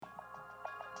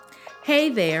Hey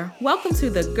there, welcome to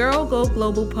the Girl Go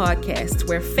Global podcast,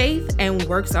 where faith and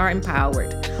works are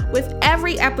empowered. With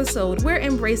every episode, we're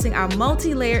embracing our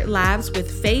multi-layered lives with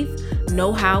faith,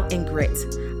 know-how, and grit.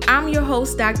 I'm your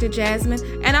host, Dr. Jasmine,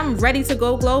 and I'm ready to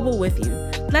go global with you.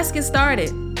 Let's get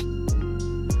started.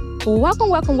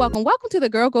 Welcome to the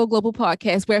Girl Go Global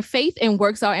podcast, where faith and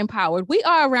works are empowered. We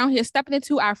are around here stepping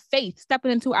into our faith,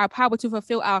 stepping into our power to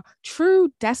fulfill our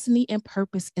true destiny and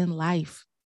purpose in life.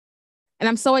 And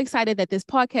I'm so excited that this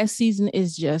podcast season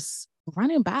is just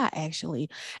running by, actually.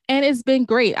 And it's been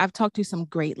great. I've talked to some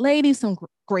great ladies, some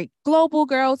great global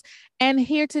girls, and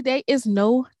here today is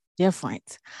no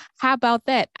different. How about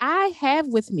that? I have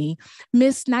with me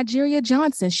Miss Nigeria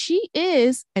Johnson. She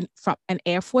is an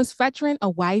Air Force veteran, a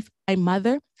wife, a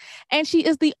mother, and she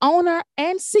is the owner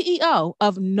and CEO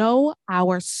of Know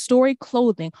Our Story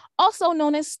Clothing, also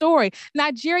known as Story.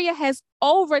 Nigeria has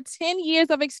over 10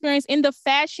 years of experience in the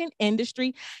fashion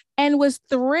industry and was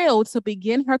thrilled to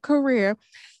begin her career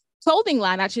clothing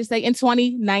line, I should say, in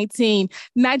 2019.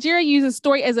 Nigeria uses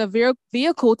Story as a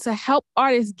vehicle to help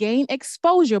artists gain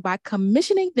exposure by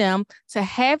commissioning them to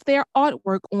have their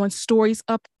artwork on Story's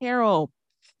apparel.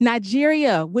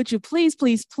 Nigeria, would you please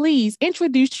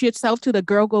introduce yourself to the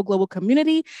Girl Go Global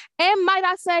community? And might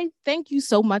I say, thank you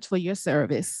so much for your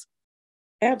service.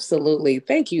 Absolutely.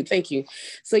 Thank you.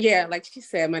 So yeah, like she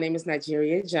said, my name is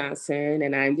Nigeria Johnson,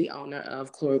 and I'm the owner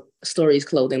of Story's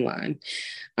clothing line.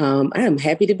 I am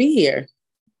happy to be here.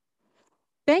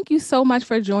 Thank you so much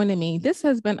for joining me. This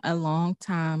has been a long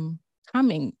time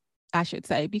coming, I should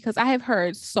say, because I have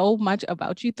heard so much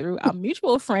about you through our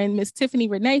mutual friend, Miss Tiffany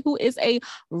Renee, who is a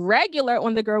regular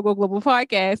on the Girl Go Global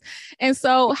podcast. And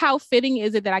so how fitting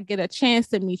is it that I get a chance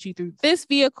to meet you through this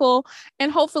vehicle,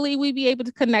 and hopefully we be able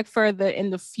to connect further in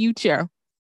the future.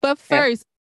 But first,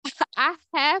 I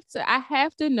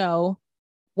have to know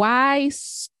why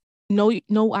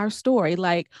know our story.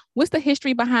 Like, what's the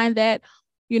history behind that?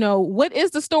 You know, what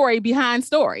is the story behind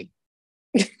Story?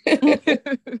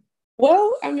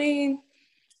 Well, I mean,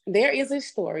 there is a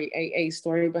story, a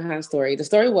story behind Story. The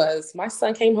story was my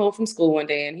son came home from school one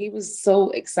day and he was so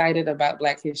excited about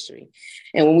Black history.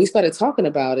 And when we started talking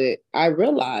about it, I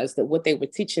realized that what they were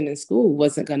teaching in school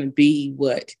wasn't going to be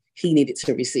what he needed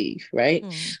to receive, right?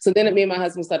 So then me and my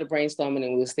husband started brainstorming,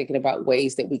 and we was thinking about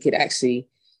ways that we could actually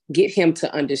get him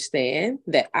to understand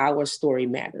that our story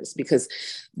matters, because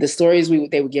the stories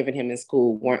they were giving him in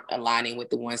school weren't aligning with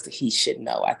the ones that he should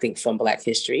know, I think, from Black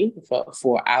history,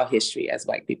 for our history as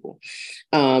Black people.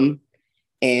 And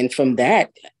from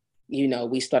that, you know,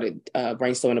 we started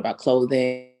brainstorming about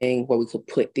clothing, where we could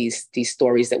put these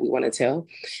stories that we want to tell.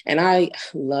 And I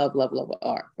love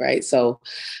art, right? So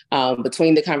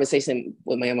between the conversation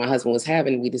with my husband was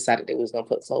having, we decided that we was going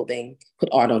to put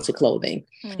art onto clothing.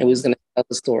 And we was going to tell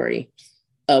the story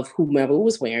of whomever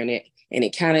was wearing it. And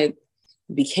it kind of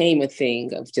became a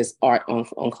thing of just art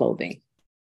on clothing.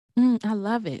 I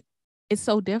love it. It's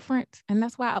so different. And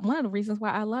that's why one of the reasons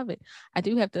why I love it. I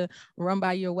do have to run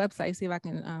by your website, see if I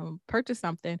can purchase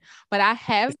something. But I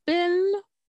have been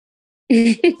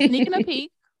sneaking a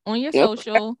peek on your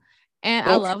social. And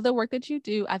I love the work that you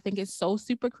do. I think it's so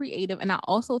super creative. And I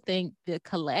also think the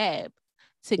collab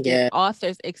to give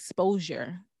authors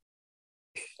exposure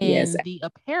in the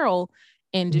apparel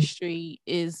industry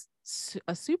is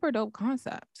a super dope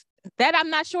concept that I'm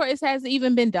not sure it has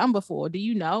even been done before. Do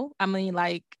you know? I mean,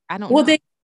 like, I don't know.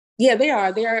 They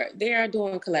are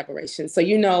doing collaborations. So,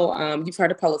 you know, you've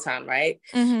heard of Peloton, right?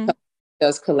 Mm-hmm.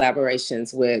 Does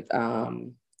collaborations with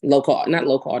not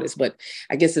local artists, but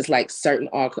I guess it's like certain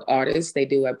artists. They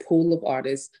do a pool of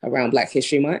artists around Black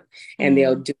History Month, and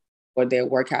they'll do for their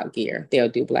workout gear. They'll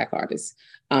do Black artists.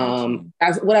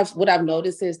 What I've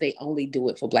noticed is they only do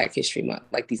it for Black History Month,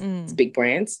 like these big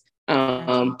brands.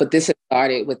 But this has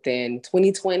started within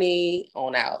 2020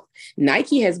 on out.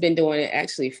 Nike has been doing it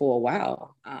actually for a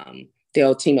while.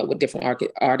 They'll team up with different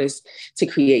artists to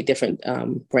create different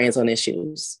brands on their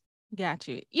shoes. Got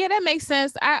you. Yeah, that makes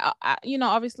sense. I you know,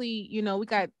 obviously, you know, we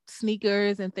got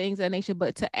sneakers and things of that nature,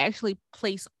 but to actually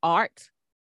place art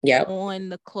on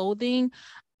the clothing,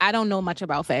 I don't know much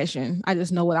about fashion. I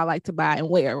just know what I like to buy and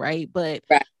wear, right? But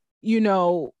you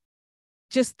know,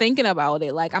 just thinking about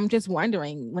it, like, I'm just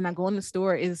wondering, when I go in the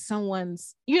store, is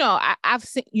someone's, you know, I've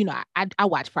seen, you know, I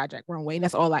watch Project Runway.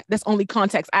 That's only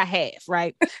context I have,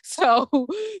 right? So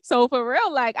for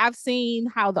real, like, I've seen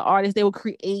how the artists, they will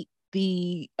create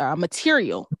the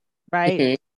material,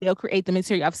 right? They'll create the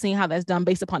material. I've seen how that's done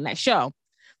based upon that show.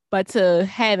 But to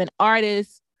have an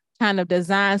artist kind of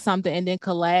design something and then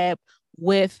collab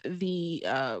with the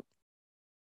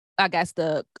I guess,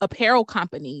 the apparel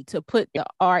company to put the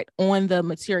art on the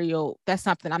material, that's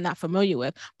something I'm not familiar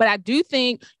with. But I do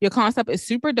think your concept is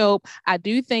super dope. I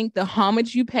do think the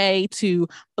homage you pay to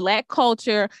Black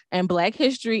culture and Black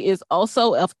history is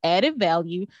also of added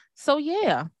value. So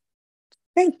yeah.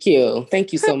 Thank you.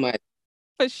 Thank you so much.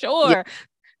 For sure.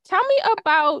 Tell me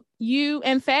about you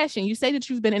and fashion. You say that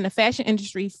you've been in the fashion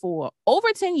industry for over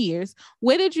 10 years.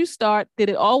 Where did you start? Did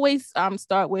it always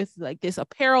start with like this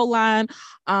apparel line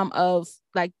of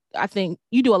like, I think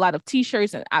you do a lot of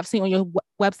t-shirts, and I've seen on your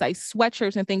website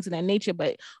sweatshirts and things of that nature,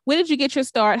 but where did you get your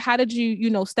start? How did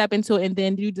you step into it? And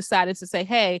then you decided to say,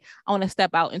 hey, I want to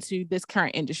step out into this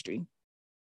current industry.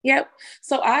 Yep.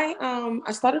 So I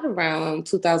started around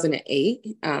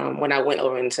 2008 when I went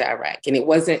over into Iraq, and it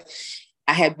wasn't.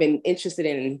 I had been interested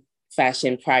in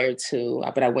fashion prior to,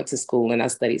 but I went to school and I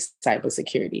studied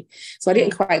cybersecurity, so I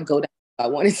didn't quite go down I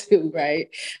wanted to. Right.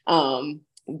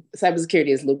 Cybersecurity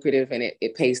is lucrative and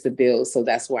it pays the bills, so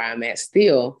that's where I'm at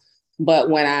still. But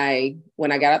when I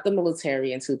got out the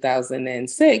military in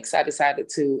 2006, I decided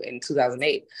to, in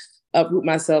 2008, uproot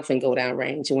myself and go down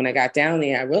range. And when I got down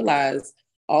there, I realized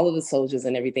all of the soldiers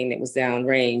and everything that was down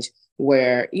range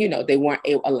where, they weren't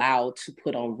allowed to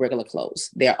put on regular clothes.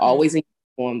 They're always in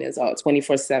uniform. There's all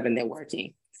 24/7 they're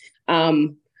working.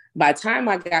 By the time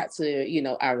I got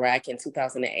to, Iraq in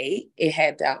 2008, it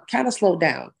had kind of slowed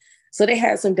down. So they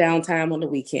had some downtime on the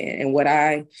weekend. And what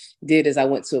I did is I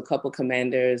went to a couple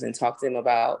commanders and talked to them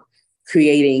about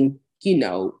creating,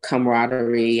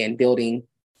 camaraderie and building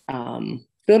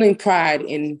pride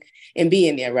in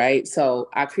being there, right? So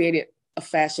I created a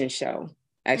fashion show.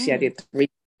 Actually, I did 3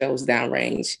 shows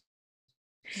downrange.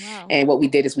 Wow. And what we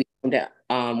did is we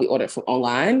ordered from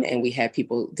online, and we had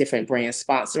different brands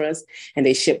sponsor us, and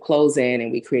they shipped clothes in,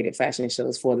 and we created fashion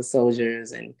shows for the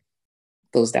soldiers and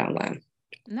those downline.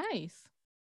 Nice.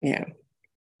 Yeah.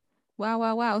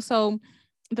 Wow. So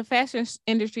the fashion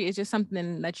industry is just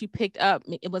something that you picked up.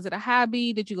 Was it a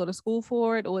hobby? Did you go to school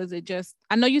for it? Or is it just,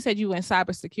 I know you said you were in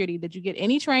cybersecurity. Did you get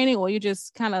any training, or you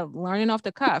just kind of learning off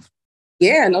the cuff?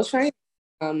 Yeah, no training.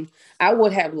 I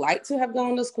would have liked to have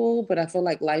gone to school, but I feel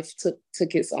like life took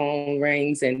its own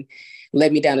reins and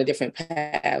led me down a different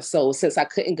path. So since I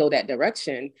couldn't go that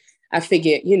direction, I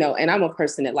figured, and I'm a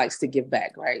person that likes to give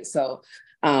back, right? So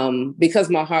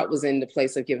because my heart was in the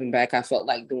place of giving back, I felt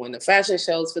like doing the fashion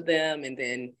shows for them. And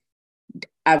then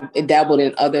I've dabbled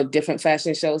in other different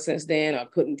fashion shows since then, or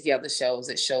putting together shows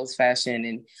that shows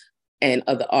fashion and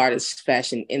other artists'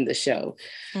 fashion in the show.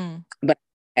 But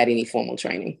I had any formal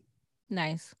training.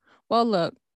 Nice. Well,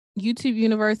 look, YouTube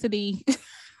University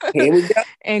Here we go.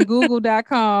 and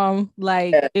Google.com,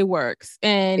 it works.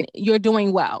 And you're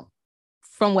doing well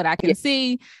from what I can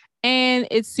see. And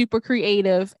it's super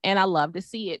creative, and I love to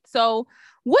see it. So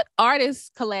what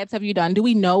artist collabs have you done? Do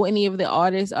we know any of the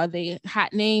artists? Are they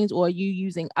hot names, or are you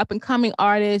using up and coming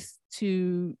artists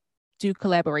to do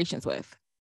collaborations with?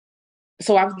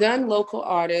 So I've done local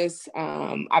artists.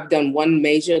 I've done one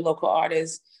major local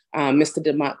artist, Mr.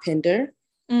 DeMont Pender.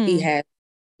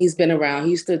 He's been around.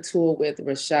 He used to tour with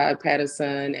Rashad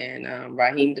Patterson and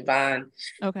Raheem Devine.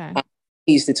 Okay.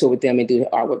 He used to tour with them and do the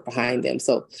artwork behind them.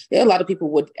 So there are a lot of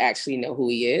people would actually know who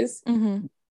he is. Mm-hmm.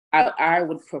 I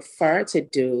would prefer to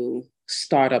do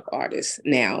startup artists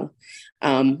now,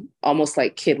 almost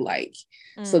like kid-like,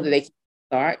 so that they can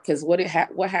start. Because what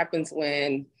happens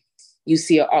when you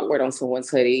see an artwork on someone's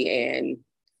hoodie and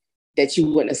that you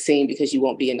wouldn't have seen because you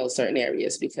won't be in those certain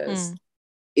areas because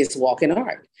it's walking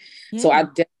art. Yeah. So I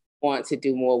definitely want to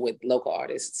do more with local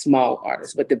artists, small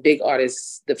artists, but the big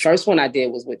artists, the first one I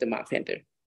did was with DeMont Pender.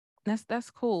 That's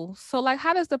cool. So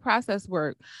how does the process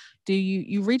work? Do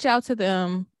you reach out to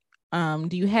them?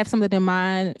 Do you have something in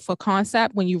mind for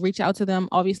concept when you reach out to them?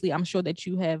 Obviously, I'm sure that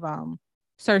you have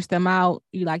searched them out.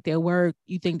 You like their work.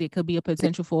 You think there could be a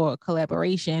potential for a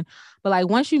collaboration. But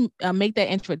once you make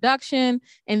that introduction,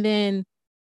 and then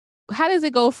how does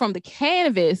it go from the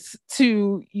canvas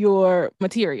to your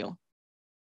material?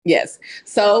 Yes.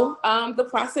 So the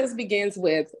process begins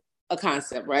with a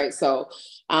concept, right? So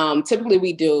typically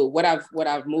we do what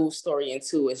I've moved story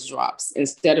into is drops.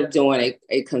 Instead of doing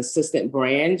a consistent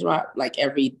brand drop like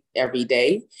every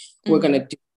day, we're going to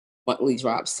do monthly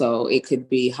drops. So it could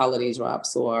be holiday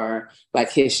drops or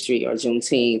Black History or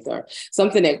Juneteenth or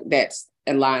something that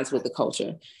aligns with the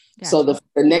culture. Gotcha. So the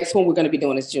next one we're going to be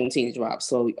doing is Juneteenth drop.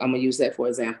 So I'm going to use that for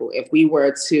example. If we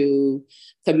were to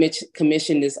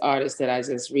commission this artist that I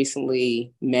just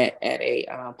recently met at a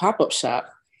pop-up shop,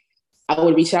 I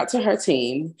would reach out to her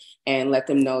team and let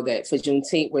them know that for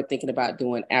Juneteenth, we're thinking about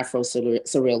doing Afro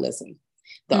surrealism.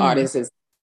 The artist is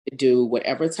to do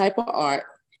whatever type of art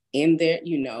in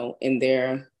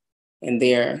their in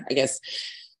their, I guess,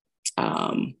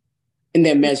 in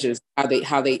their measures, how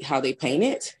they paint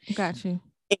it. Got you.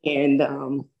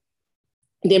 And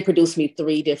then produce me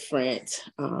 3 different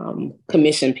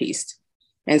commission pieces.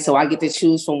 And so I get to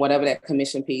choose from whatever that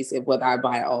commission piece is, whether I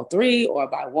buy all 3 or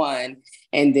buy 1.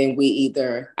 And then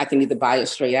I can either buy it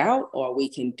straight out, or we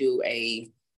can do a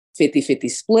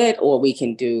 50-50 split, or we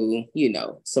can do,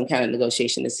 some kind of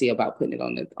negotiation to see about putting it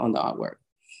on the artwork.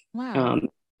 Wow.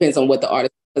 Depends on what the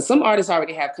artist, but some artists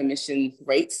already have commission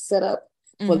rates set up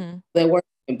for their work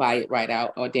and buy it right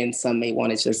out. Or then some may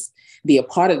want to just be a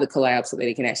part of the collab so that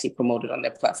they can actually promote it on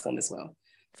their platform as well.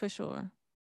 For sure.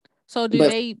 So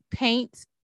they paint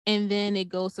and then it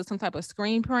goes to some type of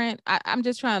screen print? I'm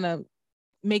just trying to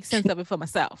make sense of it for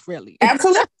myself, really.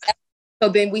 Absolutely. So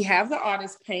then we have the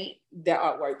artists paint their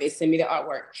artwork. They send me the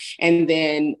artwork. And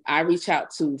then I reach out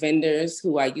to vendors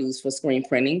who I use for screen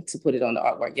printing to put it on the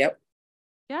artwork. Yep.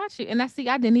 Got you. And I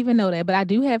didn't even know that, but I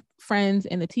do have friends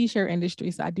in the t-shirt industry.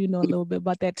 So I do know a little bit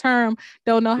about that term.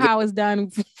 Don't know how it's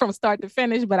done from start to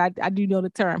finish, but I do know the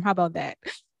term. How about that?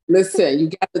 Listen, you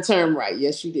got the term right.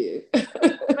 Yes, you did.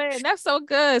 Man, that's so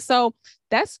good. So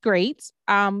that's great. So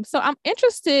I'm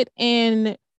interested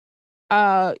in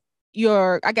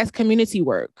your, I guess, community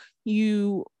work.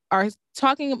 You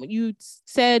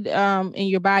said in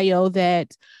your bio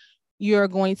that you're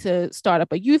going to start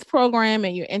up a youth program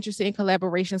and you're interested in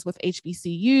collaborations with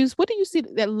HBCUs. What do you see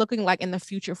that looking like in the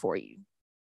future for you?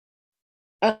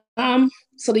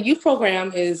 So the youth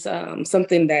program is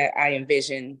something that I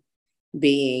envision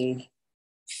being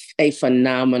a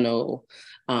phenomenal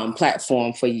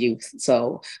platform for youth.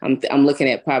 So I'm looking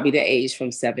at probably the age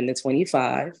from 7 to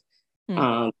 25.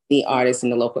 The artists in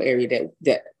the local area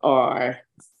that are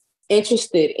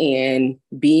interested in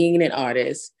being an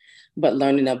artist, but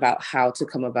learning about how to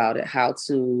come about it, how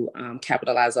to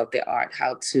capitalize off their art,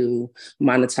 how to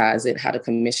monetize it, how to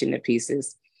commission the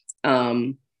pieces.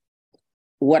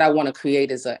 What I want to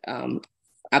create is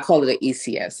I call it an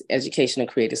ECS, Educational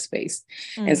Creative Space.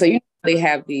 And so they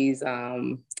have these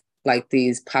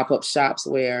these pop-up shops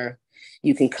where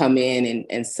you can come in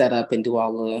and set up and do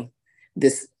all of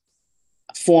this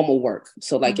formal work.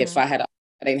 So if I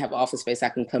didn't have office space, I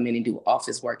can come in and do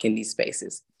office work in these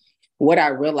spaces. What I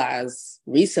realized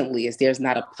recently is there's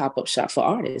not a pop-up shop for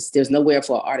artists. There's nowhere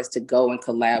for an artist to go and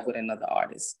collab with another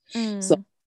artist. So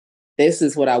this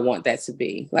is what I want that to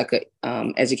be, like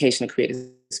a educational creative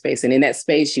space. And in that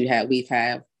space, we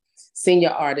have senior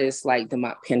artists like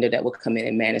Demont Pender that will come in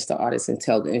and manage the artists and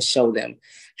tell them and show them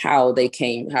how they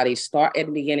start at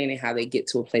the beginning and how they get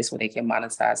to a place where they can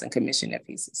monetize and commission their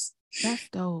pieces. That's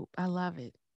dope. I love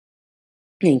it.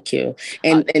 Thank you.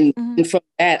 And from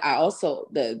that, I also,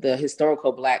 the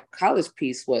historical Black college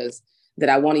piece was that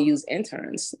I want to use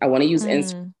interns. I want to use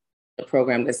interns, a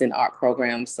program that's in art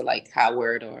programs, so like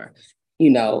Howard or,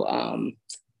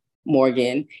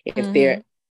 Morgan. If they're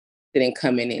didn't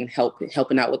come in and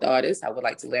helping out with the artists, I would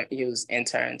like to use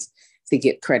interns to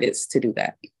get credits to do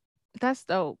that. That's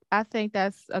dope. I think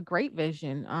that's a great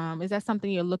vision. Is that something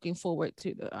you're looking forward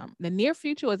to the near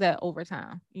future, or is that over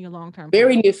time in your long-term plan?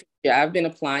 Very near future. I've been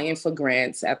applying for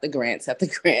grants after grants after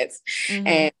grants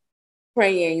and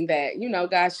praying that,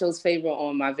 God shows favor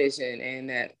on my vision and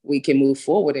that we can move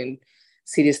forward and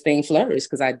see this thing flourish.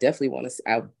 Because I definitely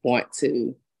want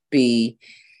to be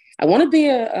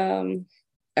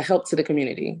a help to the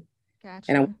community. Gotcha.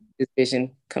 And I want this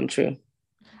vision come true.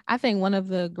 I think one of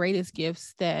the greatest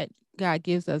gifts that God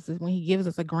gives us is when he gives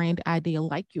us a grand idea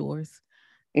like yours,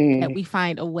 that we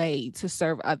find a way to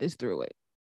serve others through it.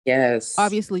 Yes.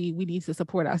 Obviously, we need to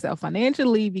support ourselves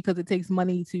financially because it takes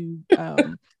money to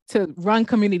run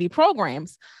community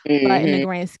programs. But in the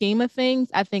grand scheme of things,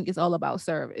 I think it's all about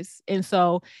service. And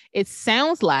so it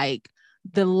sounds like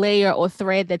the layer or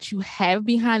thread that you have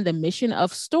behind the mission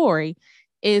of Story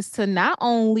is to not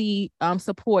only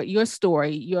support your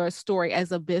story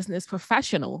as a business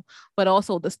professional, but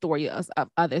also the story of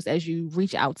others as you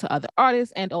reach out to other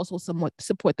artists and also somewhat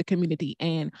support the community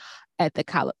and at the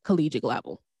collegiate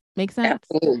level. Make sense?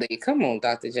 Absolutely. Come on,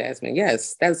 Dr. Jasmine.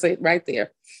 Yes, that's it right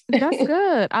there. That's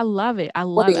good. I love it. I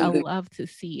love to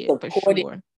see it for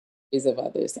sure. Of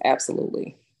others.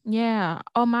 Absolutely. Yeah.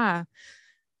 Oh my.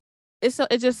 It's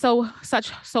just so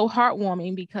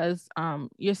heartwarming because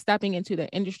you're stepping into the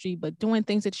industry, but doing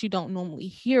things that you don't normally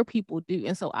hear people do.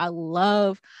 And so I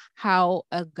love how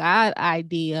a God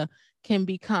idea can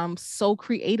become so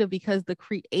creative because the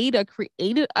creator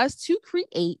created us to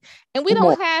create, and we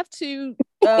don't have to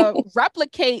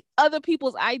replicate other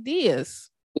people's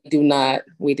ideas. We do not.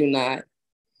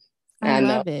 I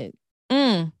love it.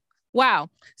 Wow.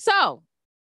 So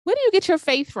where do you get your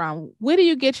faith from? Where do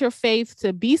you get your faith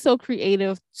to be so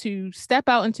creative, to step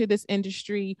out into this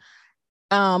industry,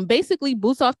 basically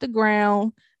boots off the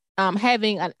ground,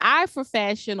 having an eye for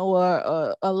fashion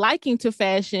or a liking to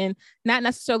fashion, not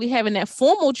necessarily having that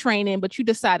formal training, but you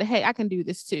decided, hey, I can do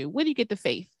this too. Where do you get the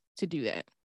faith to do that?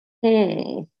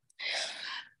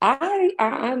 I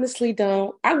honestly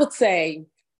don't. I would say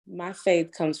my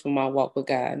faith comes from my walk with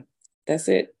God. That's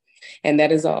it. And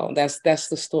that is all. That's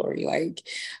the story. Like,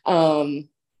 I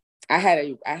had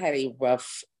a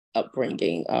rough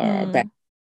upbringing or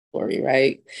backstory,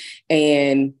 right?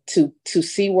 And to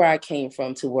see where I came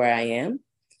from to where I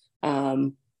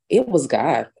am, it was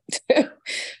God.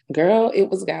 Girl, it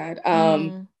was God.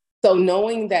 So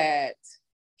knowing that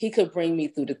he could bring me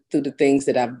through the things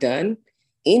that I've done,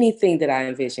 anything that I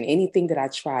envision, anything that I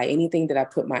try, anything that I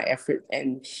put my effort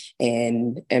and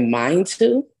mind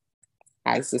to,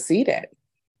 I succeed at.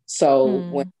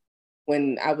 So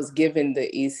when I was given the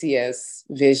ECS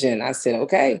vision, I said,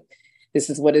 okay, this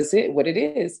is what it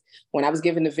is. When I was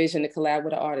given the vision to collab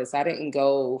with an artist, I didn't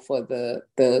go for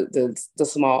the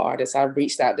small artists. I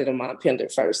reached out to the Mont Pender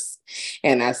first.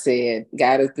 And I said,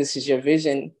 God, if this is your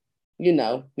vision,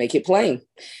 make it plain.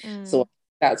 So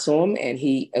I got to him and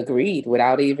he agreed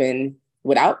without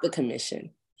the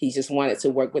commission. He just wanted to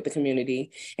work with the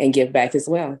community and give back as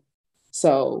well.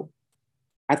 So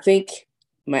I think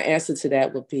my answer to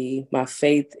that would be my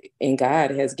faith in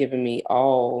God has given me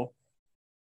all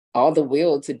the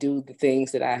will to do the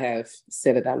things that I have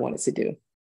said that I wanted to do.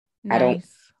 Nice. I don't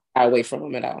shy away from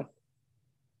them at all.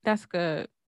 That's good.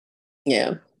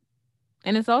 Yeah.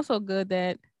 And it's also good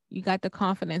that you got the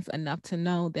confidence enough to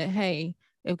know that, hey,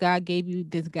 if God gave you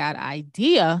this God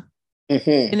idea,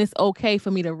 then it's okay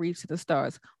for me to reach to the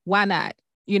stars. Why not?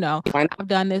 I've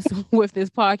done this with this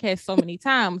podcast so many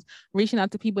times, reaching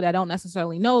out to people that don't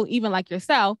necessarily know, even like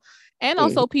yourself, and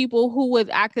also people who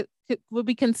would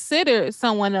be considered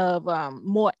someone of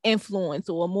more influence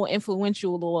or more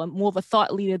influential or more of a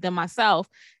thought leader than myself,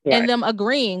 and them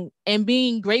agreeing and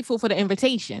being grateful for the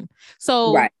invitation.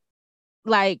 So,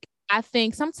 like, I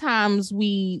think sometimes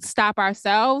we stop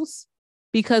ourselves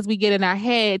because we get in our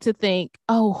head to think,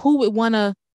 oh, who would want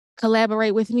to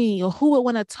collaborate with me, or who would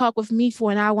want to talk with me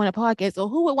for an hour on a podcast, or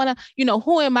who would want to,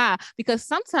 who am I? Because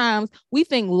sometimes we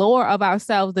think lower of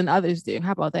ourselves than others do.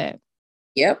 How about that?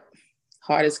 Yep.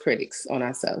 Hardest critics on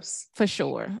ourselves. For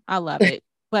sure. I love it.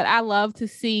 But I love to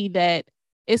see that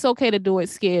it's okay to do it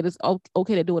scared. It's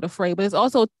okay to do it afraid, but it's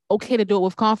also okay to do it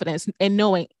with confidence and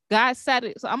knowing God said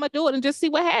it. So I'm going to do it and just see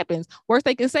what happens. Worst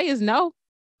they can say is no.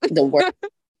 The worst.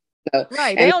 No.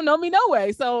 Right. They don't know me no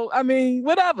way. So, I mean,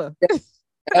 whatever.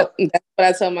 That's what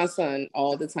I tell my son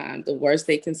all the time. The worst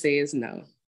they can say is no.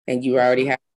 And you already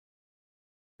have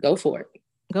to go for it.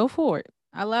 Go for it.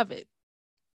 I love it.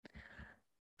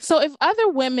 So if other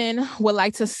women would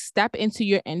like to step into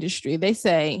your industry, they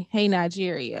say, hey,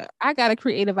 Nigeria, I got a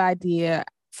creative idea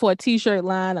for a t-shirt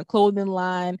line, a clothing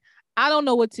line. I don't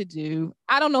know what to do.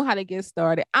 I don't know how to get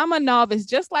started. I'm a novice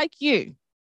just like you.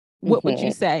 What would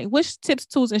you say? Which tips,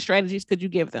 tools, and strategies could you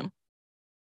give them?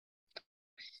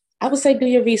 I would say do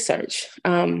your research.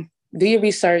 Do your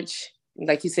research.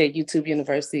 Like you said, YouTube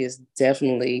University is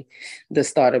definitely the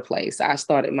starter place. I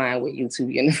started mine with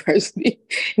YouTube University.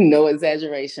 No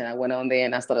exaggeration. I went on there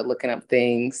and I started looking up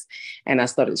things and I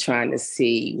started trying to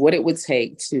see what it would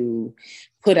take to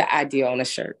put an idea on a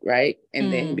shirt, right?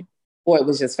 And then before it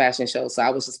was just fashion shows. So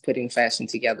I was just putting fashion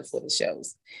together for the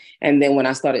shows. And then when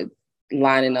I started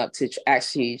lining up to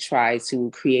actually try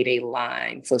to create a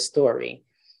line for story,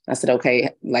 I said,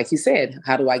 okay, like you said,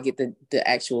 how do I get the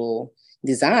actual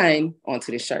design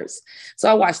onto the shirts? So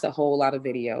I watched a whole lot of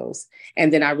videos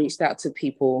and then I reached out to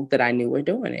people that I knew were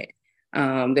doing it.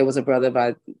 There was a brother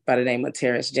by the name of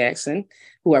Terrence Jackson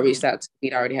who I reached out to.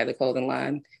 He'd already had the clothing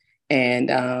line.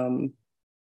 And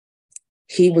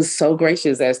he was so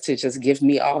gracious as to just give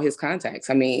me all his contacts.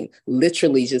 I mean,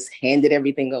 literally just handed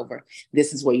everything over.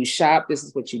 This is where you shop. This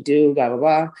is what you do, blah, blah,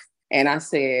 blah. And I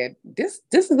said, this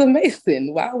is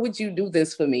amazing. Why would you do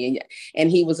this for me?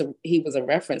 And he was a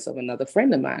reference of another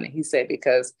friend of mine. And he said,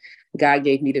 because God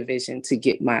gave me the vision to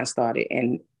get mine started.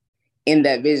 And in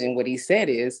that vision, what he said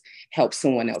is help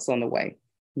someone else on the way.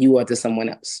 You are to someone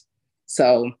else.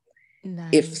 So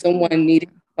if someone needed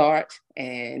to start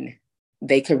and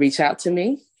they could reach out to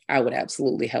me, I would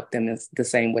absolutely help them in the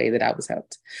same way that I was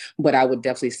helped. But I would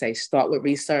definitely say start with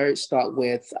research, start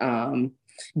with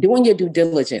doing your due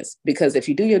diligence, because if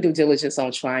you do your due diligence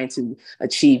on trying to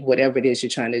achieve whatever it is you're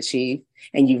trying to achieve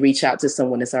and you reach out to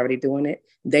someone that's already doing it,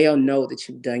 they'll know that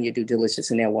you've done your due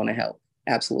diligence and they'll want to help.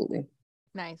 Absolutely.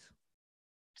 Nice.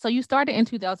 So you started in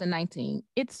 2019.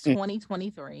 It's Mm.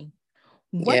 2023.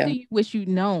 What do Yeah. you wish you'd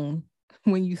known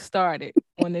when you started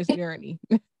on this journey?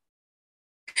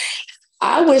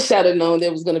 I wish I'd have known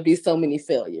there was going to be so many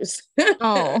failures.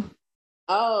 Oh,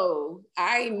 Oh,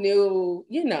 I knew,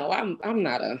 I'm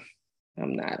not a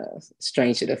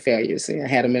stranger to failures. I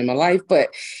had them in my life,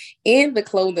 but in the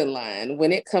clothing line,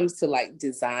 when it comes to like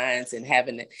designs and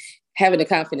having the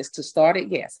confidence to start it,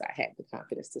 yes, I had the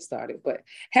confidence to start it, but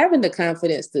having the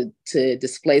confidence to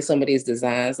display some of these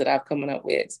designs that I've come up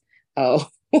with, oh,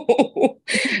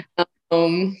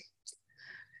 um,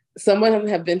 some of them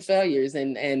have been failures,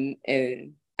 and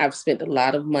I've spent a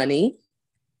lot of money.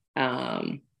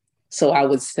 So I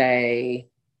would say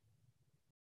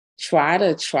try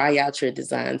out your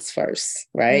designs first,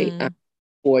 right?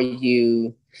 Before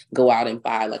you go out and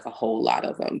buy like a whole lot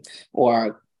of them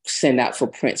or send out for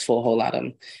prints for a whole lot of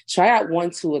them. Try out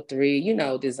 1, 2, or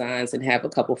 3, designs and have a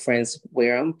couple friends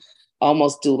wear them.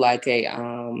 Almost do like a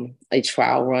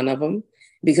trial run of them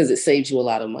because it saves you a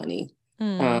lot of money.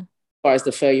 As far as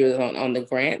the failures on the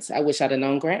grants, I wish I'd have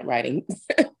known grant writing.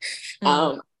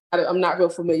 I'm not real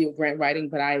familiar with grant writing,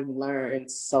 but I've learned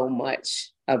so much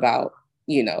about,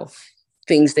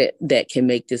 things that can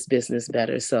make this business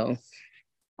better. So,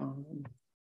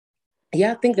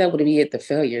 yeah, I think that would be it. The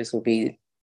failures would be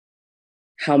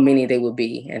how many they would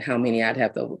be and how many I'd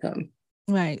have to overcome.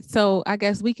 Right. So I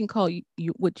guess we can call you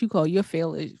what you call your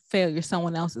failure,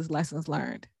 someone else's lessons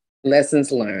learned.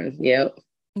 Lessons learned. Yep.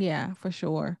 Yeah, for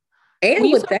sure. And When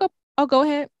you with that, go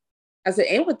ahead. I said,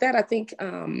 and with that, I think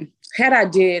I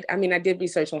did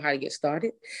research on how to get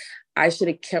started. I should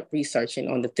have kept researching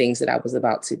on the things that I was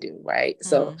about to do, right?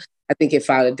 So I think if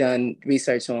I had done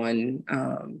research on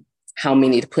how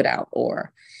many to put out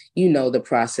or, the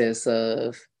process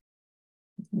of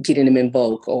getting them in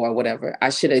bulk or whatever,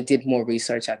 I should have did more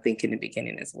research, I think, in the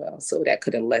beginning as well. So that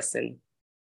could have lessened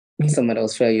some of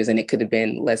those failures and it could have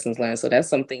been lessons learned. So that's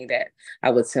something that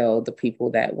I would tell the people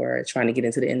that were trying to get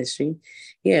into the industry.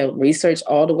 Yeah, research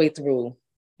all the way through,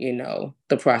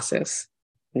 the process,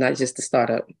 not just the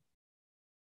startup.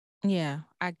 Yeah,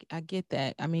 I get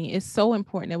that. I mean, it's so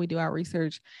important that we do our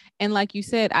research. And like you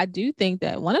said, I do think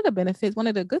that one of the benefits, one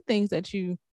of the good things that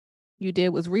you did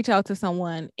was reach out to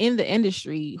someone in the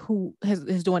industry who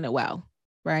is doing it well,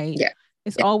 right? Yeah.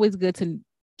 It's always good to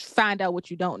find out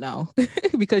what you don't know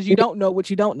because you don't know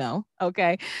what you don't know.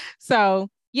 Okay. So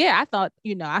yeah, I thought,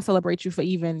 I celebrate you for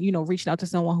even, reaching out to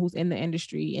someone who's in the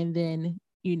industry and then,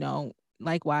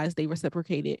 likewise they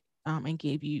reciprocated and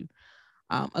gave you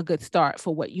a good start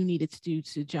for what you needed to do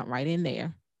to jump right in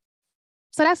there.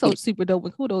 So that's so super dope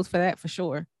and kudos for that for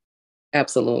sure.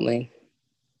 Absolutely.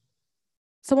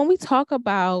 So when we talk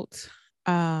about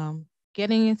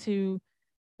getting into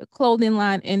the clothing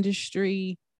line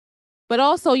industry, but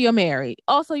also you're married,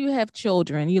 also you have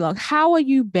children, how are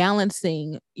you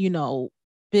balancing,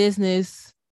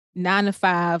 business, 9 to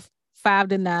 5, 5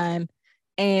 to 9,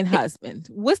 and husband?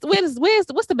 What's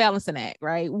the balancing act,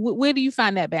 right? Where do you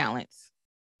find that balance?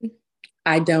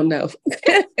 I don't know.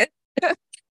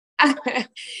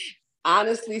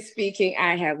 Honestly speaking,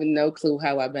 I have no clue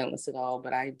how I balance it all,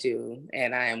 but I do,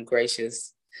 and I am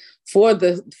gracious for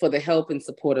the help and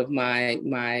support of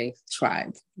my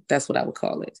tribe. That's what I would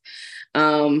call it.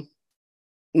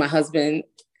 My husband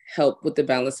helped with the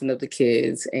balancing of the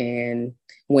kids, and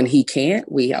when he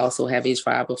can't, we also have a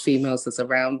tribe of females that's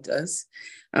around us.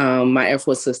 My Air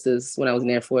Force sisters, when I was in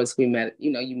Air Force, we met.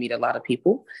 You meet a lot of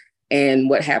people, and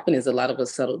what happened is a lot of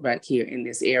us settled back here in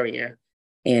this area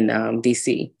in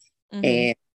DC.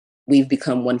 And we've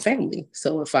become one family.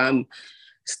 So if I'm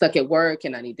stuck at work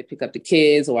and I need to pick up the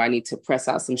kids, or I need to press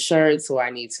out some shirts, or I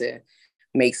need to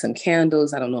make some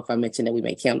candles. I don't know if I mentioned that we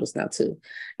make candles now too,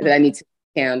 that I need to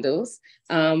make candles.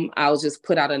 I'll just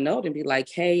put out a note and be like,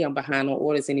 hey, I'm behind on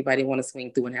orders. Anybody want to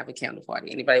swing through and have a candle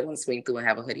party? Anybody want to swing through and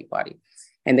have a hoodie party?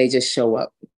 And they just show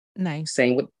up. Nice.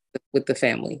 Same with the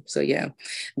family. So yeah,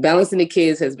 balancing the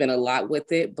kids has been a lot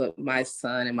with it, but my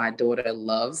son and my daughter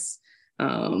love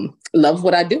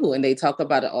what I do. And they talk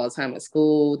about it all the time at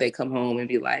school. They come home and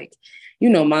be like,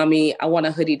 mommy, I want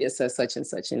a hoodie that says such and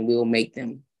such, and we'll make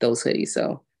them those hoodies.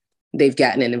 So they've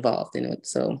gotten involved in it.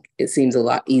 So it seems a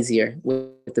lot easier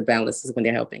with the balances when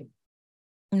they're helping.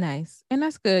 Nice. And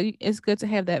that's good. It's good to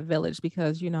have that village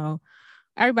because,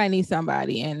 everybody needs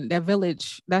somebody, and that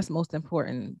village, that's most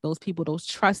important. Those people, those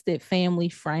trusted family,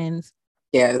 friends.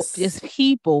 Yes. Just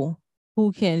people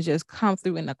who can just come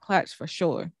through in the clutch for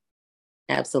sure.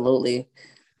 Absolutely.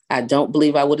 I don't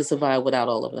believe I would have survived without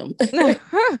all of them.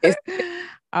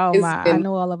 I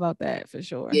know all about that for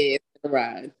sure. Yeah, it's a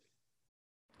ride.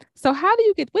 So where do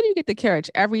you get the courage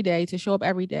every day to show up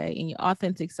every day in your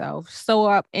authentic self, show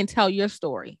up and tell your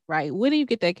story, right? Where do you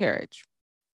get that courage?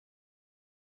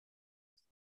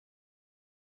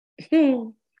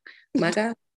 My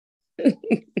God.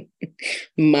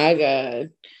 My God.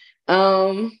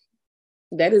 Um,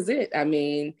 that is it. I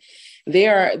mean,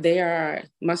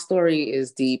 my story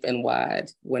is deep and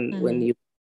wide when you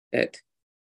at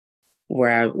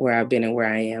where I've been and where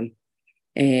I am.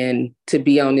 And to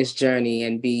be on this journey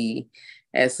and be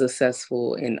as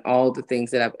successful in all the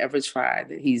things that I've ever tried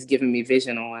that he's given me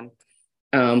vision on,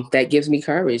 that gives me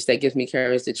courage. That gives me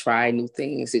courage to try new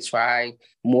things, to try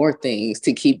more things,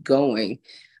 to keep going,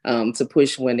 to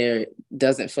push when there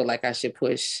doesn't feel like I should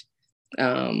push.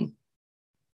 Um,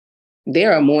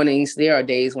 there are mornings, there are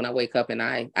days when I wake up and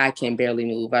I can barely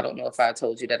move. I don't know if I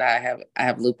told you that I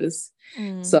have lupus.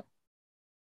 So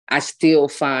I still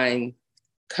find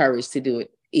courage to do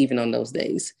it even on those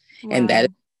days. Wow. And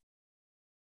that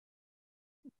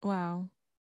wow.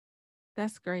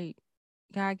 That's great.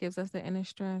 God gives us the inner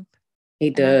strength. He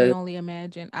And I can does. only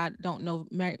imagine. I don't know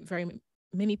very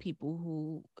many people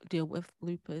who deal with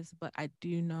lupus, but I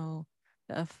do know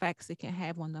the effects it can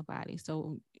have on the body.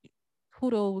 So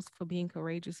kudos for being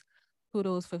courageous.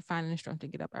 Kudos for finding the strength to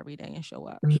get up every day and show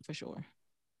up for sure.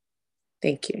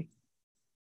 Thank you.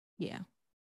 Yeah.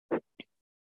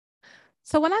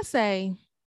 So when I say,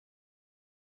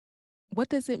 what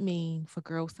does it mean for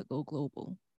girls to go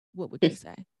global? What would you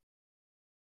say?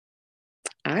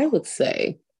 I would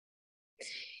say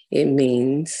it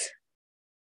means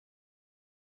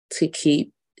to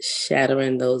keep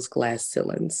shattering those glass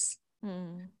ceilings,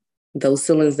 those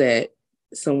ceilings that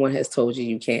someone has told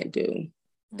you can't do,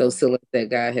 those ceilings that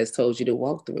God has told you to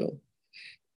walk through.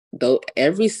 Though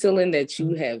every ceiling that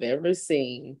you have ever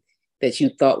seen that you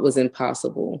thought was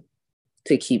impossible,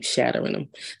 to keep shattering them,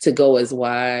 to go as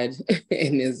wide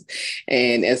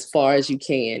and as far as you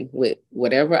can with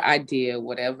whatever idea,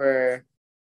 whatever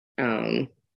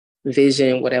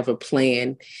vision, whatever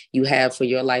plan you have for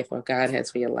your life or God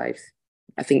has for your life.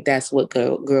 I think that's what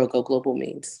Girl Go Global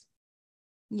means.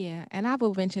 Yeah. And I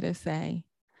will venture to say,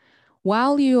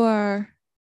 while you are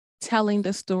telling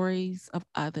the stories of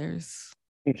others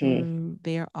through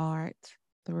their art,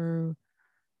 through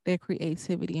their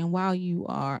creativity, and while you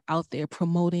are out there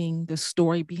promoting the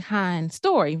story behind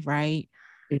story, right?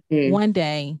 One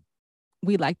day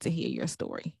we like to hear your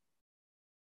story.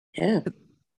 Yeah.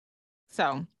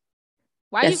 So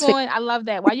why you going? I love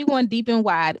that. Why you going deep and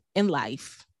wide in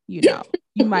life? You know,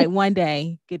 you might one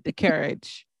day get the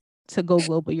courage to go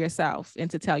global yourself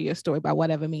and to tell your story by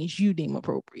whatever means you deem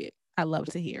appropriate. I love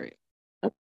to hear it.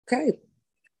 Okay.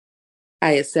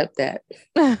 I accept that.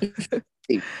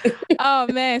 Oh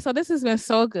man, so this has been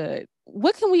so good.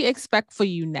 What can we expect for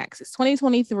you next? It's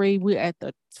 2023. We're at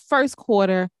the first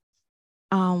quarter.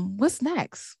 What's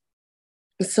next?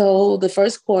 So the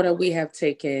first quarter we have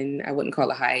taken, I wouldn't call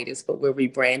it a hiatus, but we're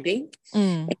rebranding.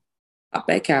 Pop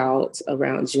back out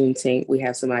around Juneteenth. We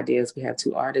have some ideas. We have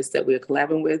 2 artists that we're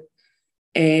collabing with,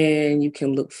 and you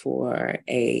can look for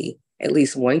at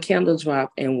least 1 candle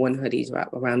drop and 1 hoodie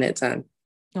drop around that time.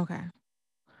 Okay.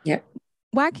 Yeah.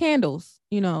 Why candles?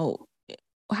 You know,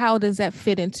 how does that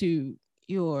fit into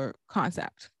your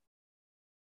concept?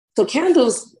 So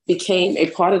candles became a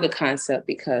part of the concept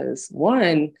because,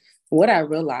 one, what I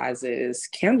realize is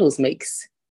candles makes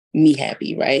me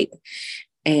happy, right?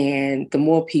 And the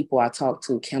more people I talk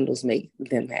to, candles make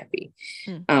them happy.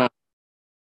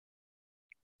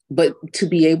 But to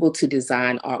be able to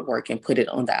design artwork and put it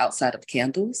on the outside of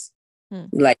candles,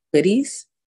 like hoodies,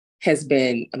 has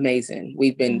been amazing.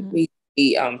 We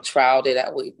trialed it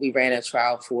out. We ran a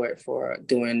trial for it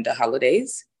during the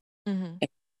holidays.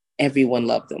 Everyone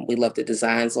loved them. We loved the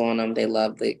designs on them. They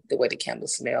loved the way the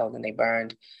candles smelled and they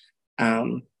burned.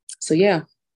 So yeah,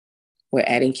 we're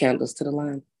adding candles to the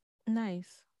line.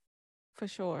 Nice. For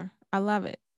sure. I love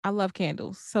it. I love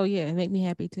candles. So yeah, it make me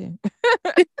happy too.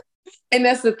 And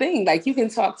that's the thing. Like, you can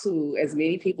talk to as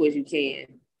many people as you can,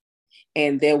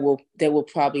 and there will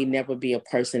probably never be a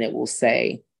person that will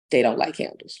say they don't like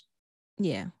candles.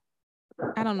 Yeah.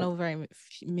 I don't know very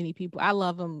many people. I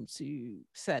love them to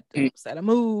set a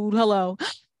mood. Hello,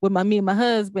 with me and my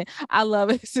husband. I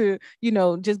love it to,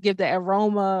 just give the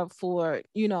aroma for,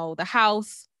 the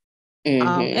house.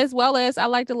 As well as I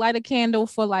like to light a candle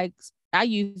for I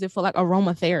use it for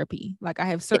aromatherapy. Like, I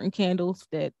have certain candles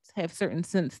that have certain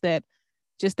scents that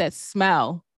just that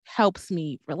smell helps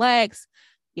me relax,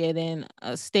 get in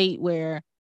a state where,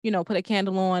 put a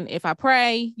candle on. If I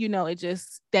pray, it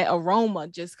just, that aroma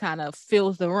just kind of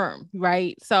fills the room.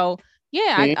 Right. So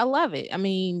yeah, I love it. I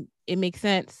mean, it makes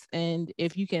sense. And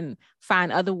if you can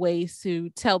find other ways to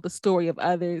tell the story of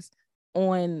others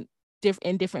in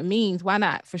different means, why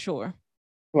not? For sure.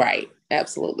 Right.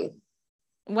 Absolutely.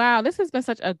 Wow, this has been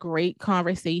such a great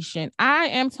conversation. I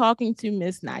am talking to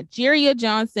Miss Nigeria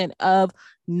Johnson of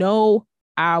Know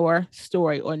Our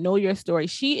Story, or Know Your Story.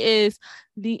 She is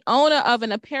the owner of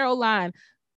an apparel line.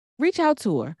 Reach out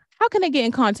to her. How can they get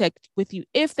in contact with you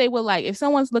if they would like? If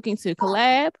someone's looking to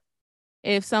collab,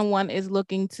 if someone is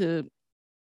looking to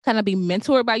kind of be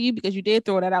mentored by you, because you did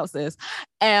throw that out, sis,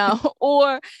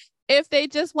 or if they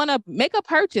just want to make a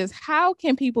purchase, how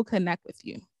can people connect with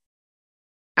you?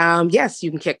 Yes,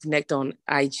 you can connect on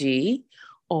IG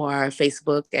or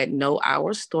Facebook at Know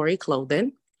Our Story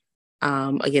Clothing.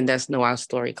 Again, that's Know Our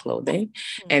Story Clothing.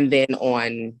 Mm-hmm. And then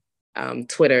on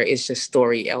Twitter, it's just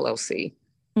Story LLC.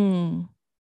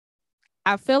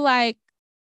 I feel like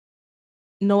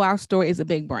Know Our Story is a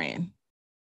big brand.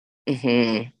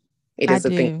 Mm-hmm. It is a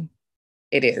thing.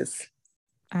 It is.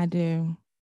 I do.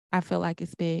 I feel like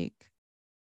it's big.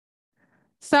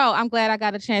 So I'm glad I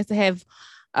got a chance to have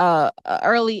an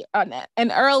early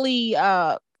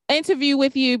interview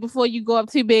with you before you go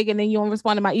up too big and then you don't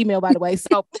respond to my email, by the way.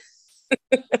 So,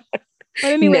 but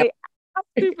anyway, I'm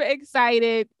super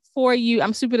excited for you.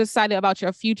 I'm super excited about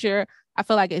your future. I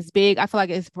feel like it's big. I feel like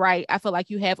it's bright. I feel like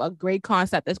you have a great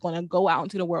concept that's going to go out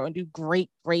into the world and do great,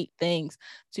 great things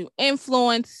to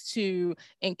influence, to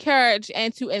encourage,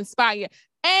 and to inspire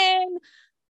and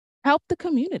help the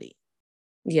community.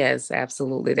 Yes,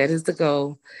 absolutely. That is the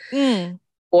goal.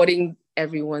 Supporting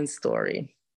everyone's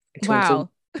story. Wow.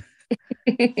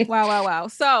 Wow.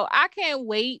 So I can't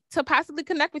wait to possibly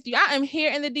connect with you. I am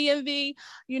here in the DMV.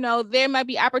 You know, there might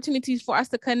be opportunities for us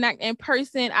to connect in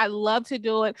person. I love to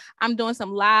do it. I'm doing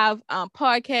some live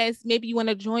podcasts. Maybe you want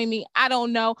to join me. I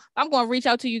don't know. I'm going to reach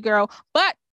out to you, girl.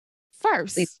 But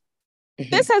first,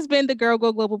 this has been the Girl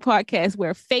Go Global podcast,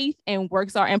 where faith and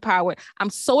works are empowered. I'm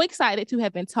so excited to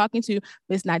have been talking to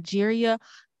Miss Nigeria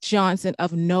Johnson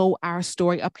of Know Our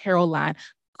Story apparel line.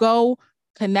 Go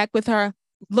connect with her.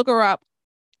 Look her up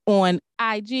on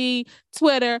IG,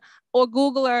 Twitter, or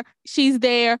Google her. She's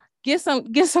there. Get some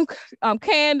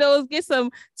candles, get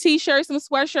some t-shirts, some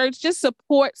sweatshirts. Just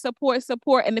support.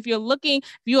 And if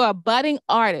you're a budding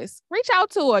artist, reach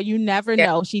out to her. You never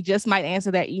know. She just might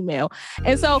answer that email.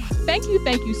 And so thank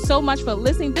you so much for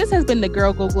listening. This has been the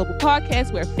Girl Go Global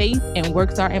podcast, where faith and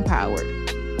works are empowered.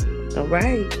 All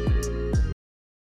right.